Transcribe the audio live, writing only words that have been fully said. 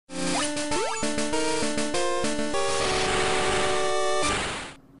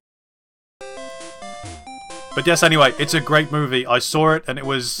But yes, anyway, it's a great movie. I saw it and it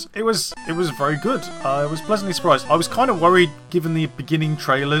was very good. I was pleasantly surprised. I was kind of worried given the beginning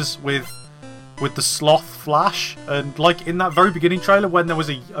trailers with the sloth Flash, and like in that very beginning trailer when there was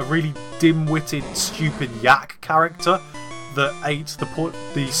a really dim-witted, stupid yak character that ate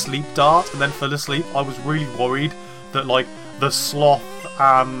the sleep dart and then fell asleep. I was really worried that like the sloth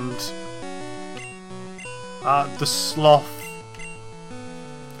and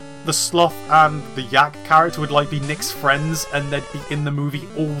the yak character would like be Nick's friends and they'd be in the movie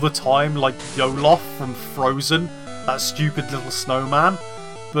all the time, like Yolof from Frozen, that stupid little snowman.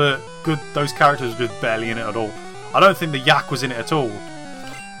 But good, those characters were just barely in it at all. I don't think the yak was in it at all.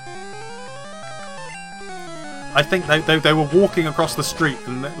 I think they were walking across the street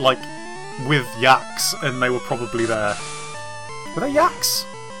and like with yaks, and they were probably there. Were they yaks?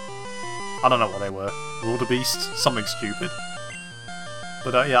 I don't know what they were. Wildebeest, something stupid.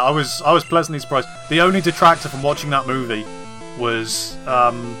 But yeah, I was pleasantly surprised. The only detractor from watching that movie was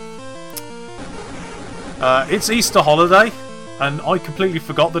it's Easter holiday, and I completely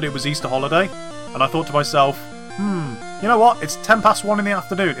forgot that it was Easter holiday. And I thought to myself, you know what? It's 1:10 in the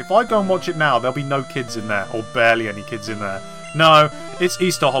afternoon. If I go and watch it now, there'll be no kids in there, or barely any kids in there. No, it's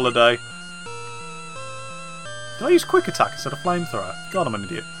Easter holiday. Did I use quick attack instead of flamethrower? God, I'm an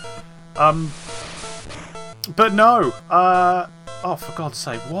idiot. But no. Oh, for God's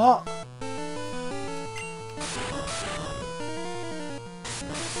sake, what?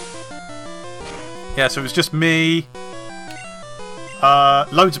 Yeah, so it was just me,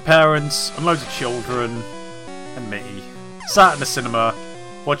 loads of parents, and loads of children, and me. Sat in the cinema,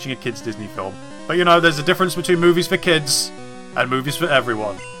 watching a kid's Disney film. But you know, there's a difference between movies for kids and movies for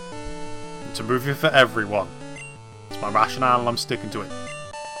everyone. It's a movie for everyone. It's my rationale and I'm sticking to it.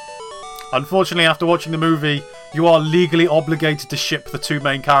 Unfortunately, after watching the movie, you are legally obligated to ship the two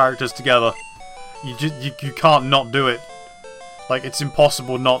main characters together. You can't not do it. Like, it's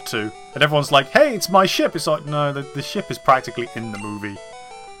impossible not to. And everyone's like, hey, it's my ship. It's like, no, the ship is practically in the movie.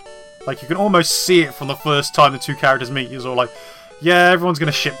 Like, you can almost see it from the first time the two characters meet. You're all like, yeah, everyone's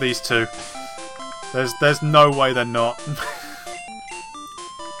going to ship these two. There's no way they're not.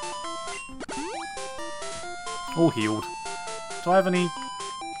 All healed. Do I have any...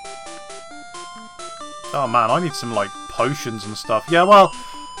 Oh man, I need some, like, potions and stuff. Yeah, well...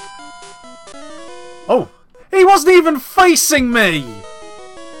 Oh! He wasn't even facing me!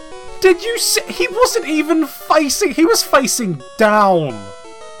 Did you see? He wasn't even facing... He was facing down!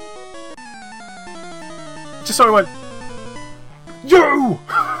 Just so he went... You!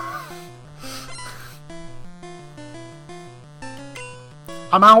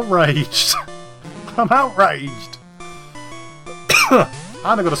 I'm outraged. I'm outraged. And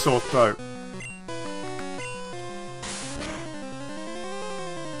I got a sore throat.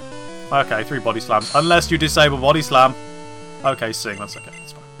 Okay, 3 body slams. Unless you disable body slam. Okay, sing. That's okay.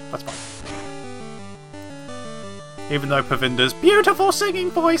 That's fine. That's fine. Even though Pavinder's beautiful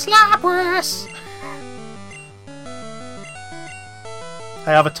singing voice, Lapras!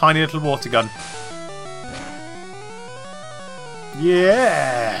 I have a tiny little water gun.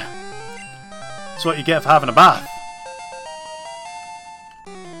 Yeah! That's what you get for having a bath.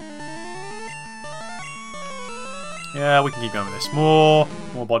 Yeah, we can keep going with this. More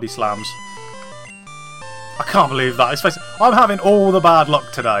body slams. I can't believe that. It's I'm having all the bad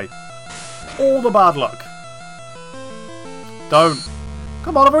luck today. All the bad luck. Don't.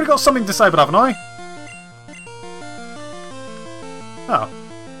 Come on, I've already got something disabled, haven't I? Oh.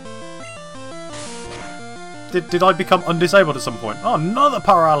 Did I become undisabled at some point? Oh, another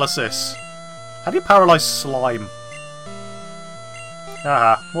paralysis. How do you paralyze slime?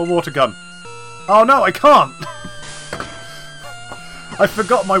 Aha, more water gun. Oh no, I can't! I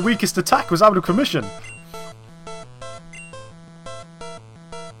forgot my weakest attack was out of commission.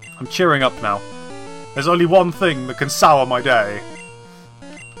 I'm cheering up now. There's only one thing that can sour my day.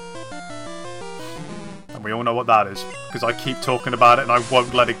 And we all know what that is. Because I keep talking about it and I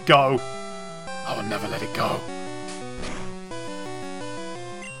won't let it go. I will never let it go.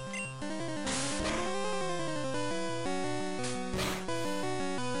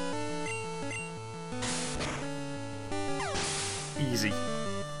 Easy.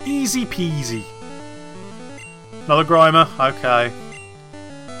 Easy peasy. Another Grimer? Okay.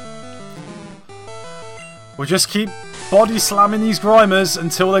 We'll just keep body slamming these Grimers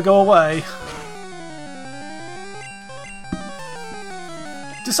until they go away.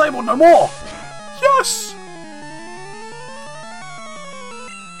 Disabled no more! Yes!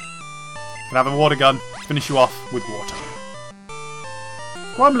 Can have a water gun. Finish you off with water.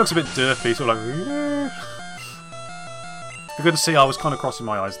 Grimer looks a bit derpy, sort of like... You're good to see I was kind of crossing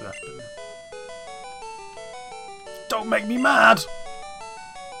my eyes there. Don't make me mad.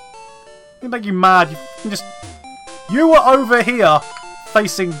 They make you mad. You can just... You were over here,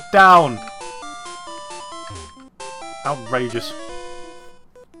 facing down. Outrageous.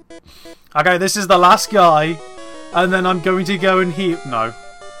 Okay, this is the last guy. And then I'm going to go and heal... No.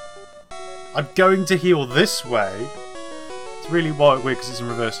 I'm going to heal this way. It's really weird because it's in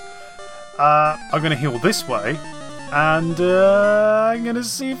reverse. I'm going to heal this way. And I'm going to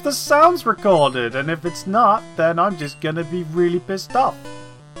see if the sound's recorded. And if it's not, then I'm just going to be really pissed off.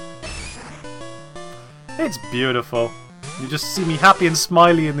 It's beautiful. You just see me happy and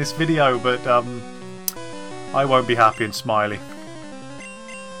smiley in this video, but I won't be happy and smiley.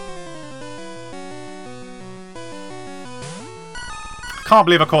 Can't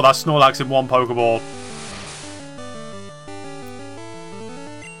believe I caught that Snorlax in one Pokeball.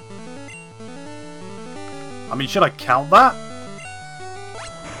 I mean, should I count that?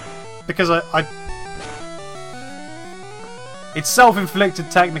 Because I... It's self-inflicted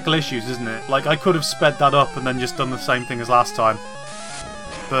technical issues, isn't it? Like, I could have sped that up and then just done the same thing as last time.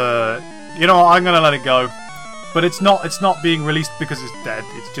 But, you know what, I'm gonna let it go. But it's not being released because it's dead.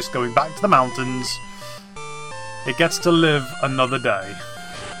 It's just going back to the mountains. It gets to live another day.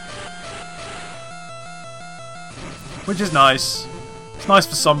 Which is nice. It's nice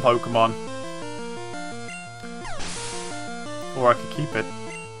for some Pokemon. Or I could keep it.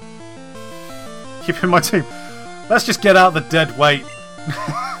 Keep it in my team. Let's just get out the dead weight.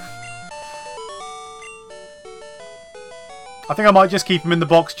 I think I might just keep him in the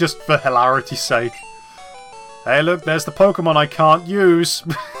box just for hilarity's sake. Hey look, there's the Pokemon I can't use.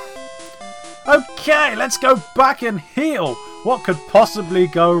 Okay, let's go back and heal. What could possibly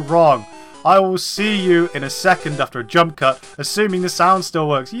go wrong? I will see you in a second after a jump cut, assuming the sound still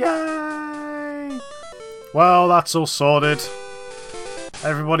works. Yay! Well, that's all sorted.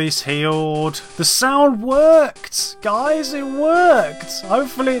 Everybody's healed. The sound worked! Guys, it worked!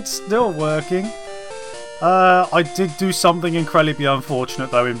 Hopefully it's still working. I did do something incredibly unfortunate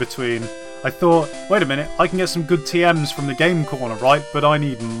though in between. I thought, wait a minute, I can get some good TMs from the game corner, right? But I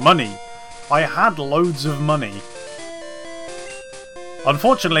need money. I had loads of money.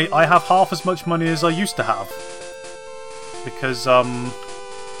 Unfortunately, I have half as much money as I used to have. Because,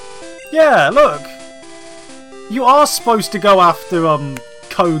 yeah, look! You are supposed to go after,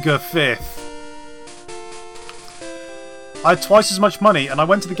 Koga 5th. I had twice as much money, and I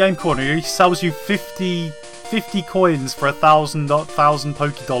went to the game corner. He sells you 50 coins for 1,000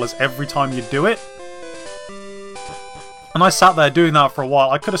 Pokédollars every time you do it. And I sat there doing that for a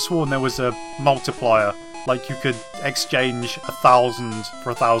while. I could have sworn there was a multiplier. Like you could exchange 1,000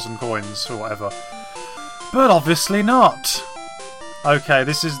 for 1,000 coins or whatever. But obviously not. Okay,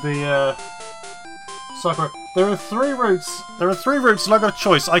 this is the, Sakura. There are 3 routes. There are 3 routes, and I've got a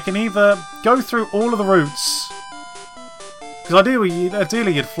choice. I can either go through all of the routes. Because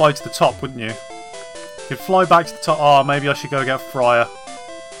ideally you'd fly to the top, wouldn't you? You'd fly back to the top. Oh, maybe I should go get Fryer.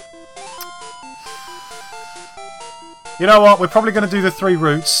 You know what? We're probably going to do the 3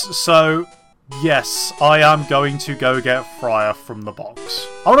 routes. So, yes, I am going to go get Fryer from the box.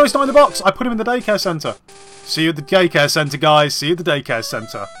 Oh no, he's not in the box. I put him in the daycare centre. See you at the daycare centre, guys. See you at the daycare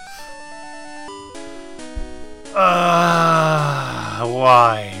centre.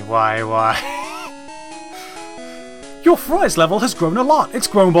 Why? Your Fry's level has grown a lot. It's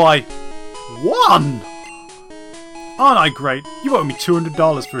grown by 1! Aren't I great? You owe me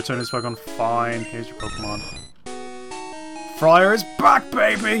 $200 for returning this Pokemon. Fine, here's your Pokemon. Fryer is back,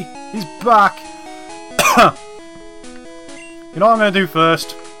 baby! He's back! You know what I'm going to do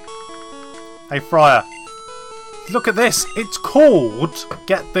first? Hey, Fryer. Look at this. It's called,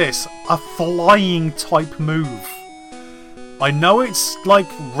 get this, a flying type move. I know it's like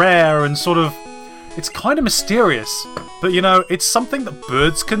rare and sort of, it's kind of mysterious, but you know, it's something that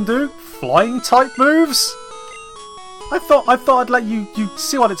birds can do. Flying type moves. I thought I'd let you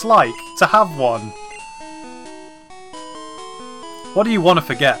see what it's like to have one. What do you want to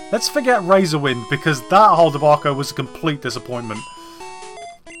forget? Let's forget Razor Wind because that whole debacle was a complete disappointment.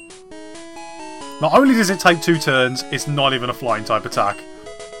 Not only does it take 2 turns, it's not even a flying type attack.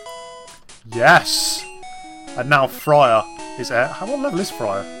 Yes! And now Fryer is at... What level is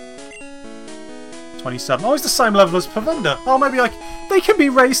Fryer? 27. Oh, he's the same level as Pavenda. Oh, maybe like they can be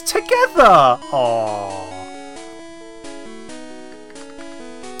raised together! Aww.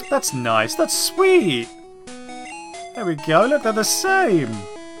 That's nice. That's sweet. There we go. Look, they're the same.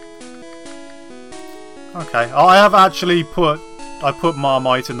 Okay. Oh, I have actually put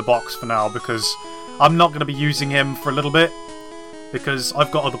Marmite in the box for now because I'm not going to be using him for a little bit because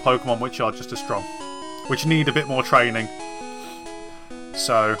I've got other Pokemon which are just as strong, which need a bit more training.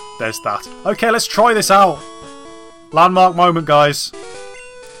 So, there's that. Okay, let's try this out. Landmark moment, guys.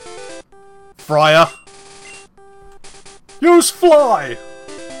 Friar. Use fly!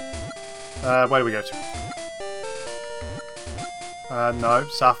 Where do we go to? No.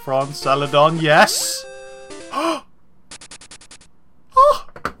 Saffron. Celadon. Yes! Oh!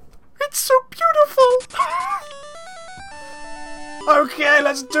 It's so beautiful! Okay,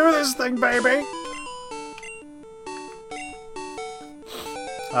 let's do this thing, baby!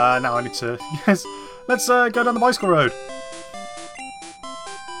 Now I need to... Yes, let's go down the bicycle road.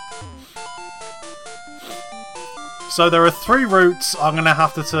 So there are 3 routes. I'm going to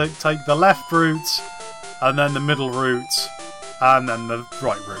have to take the left route, and then the middle route, and then the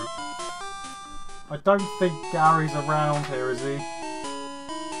right route. I don't think Gary's around here, is he?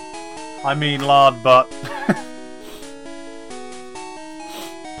 I mean, lard, but...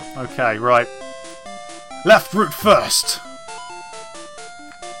 Okay, right. Left route first!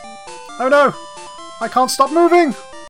 Oh no! I can't stop moving!